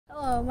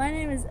Hello, my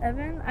name is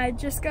Evan. I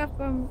just got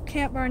from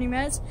Camp Barney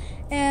Meds,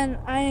 and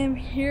I am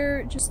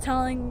here just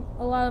telling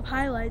a lot of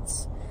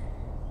highlights.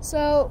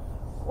 So,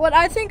 what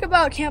I think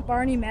about Camp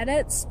Barney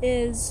Meds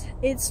is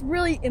it's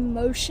really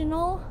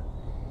emotional,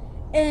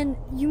 and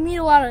you meet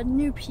a lot of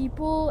new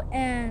people,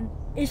 and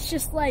it's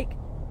just like,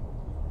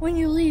 when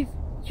you leave,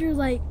 you're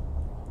like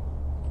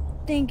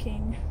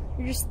thinking.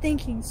 You're just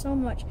thinking so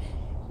much.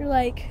 You're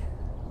like,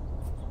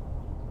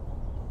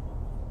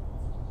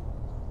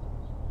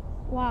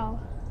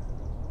 wow.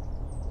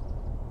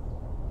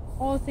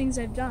 All the things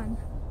I've done,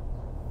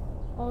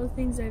 all the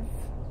things I've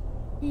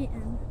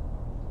eaten,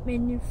 made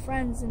new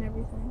friends and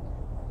everything.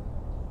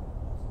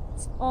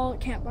 It's all at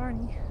Camp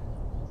Barney.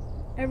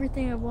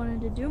 Everything I've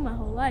wanted to do my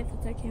whole life,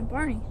 it's at Camp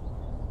Barney.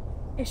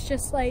 It's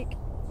just like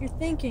you're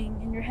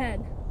thinking in your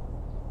head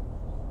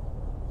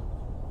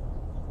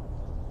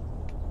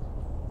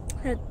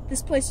that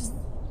this place is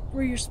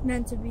where you're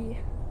meant to be.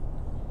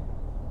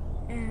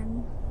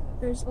 And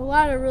there's a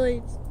lot of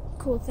really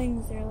cool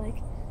things there, like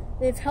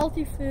they have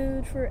healthy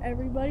food for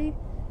everybody.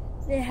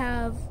 They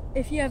have,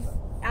 if you have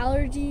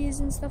allergies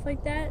and stuff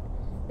like that,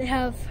 they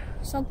have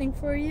something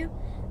for you,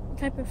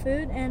 type of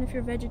food. And if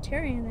you're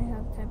vegetarian, they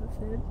have a type of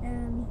food.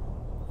 And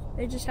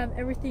they just have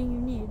everything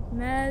you need,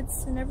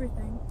 meds and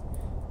everything.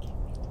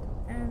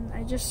 And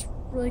I just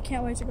really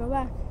can't wait to go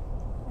back.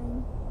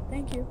 And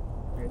thank you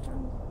for your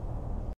time.